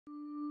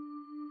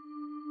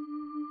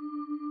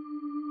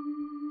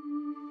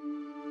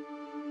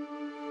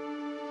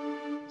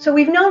So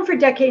we've known for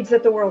decades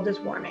that the world is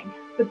warming,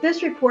 but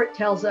this report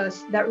tells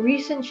us that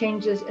recent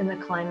changes in the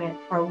climate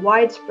are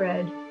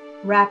widespread,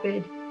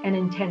 rapid, and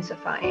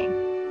intensifying,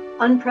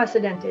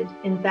 unprecedented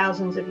in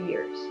thousands of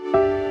years.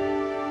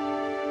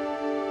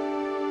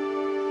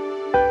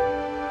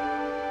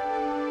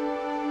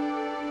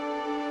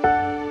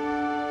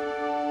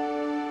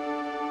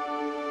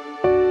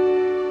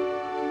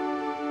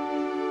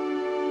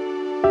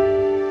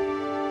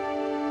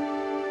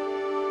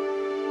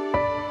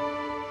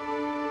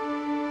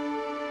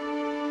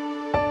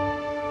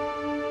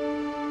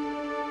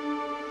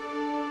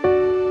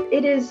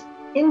 It is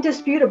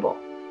indisputable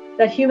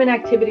that human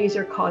activities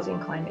are causing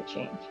climate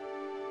change.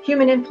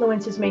 Human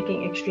influence is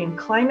making extreme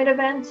climate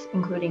events,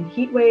 including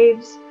heat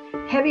waves,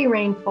 heavy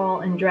rainfall,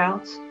 and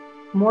droughts,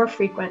 more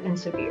frequent and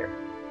severe.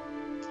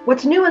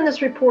 What's new in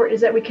this report is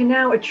that we can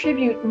now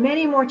attribute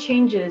many more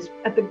changes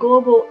at the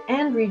global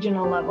and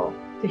regional level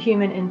to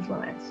human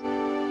influence.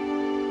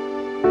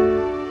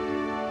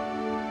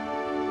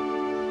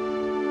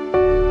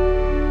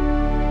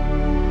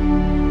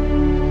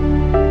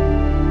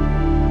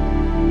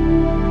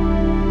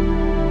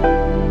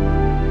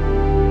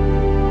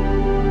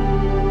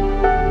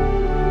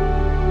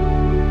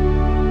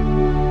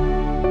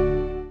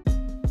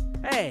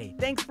 Hey,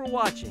 thanks for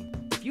watching.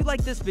 If you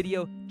like this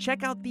video,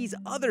 check out these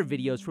other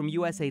videos from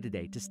USA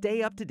Today to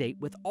stay up to date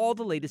with all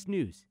the latest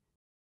news.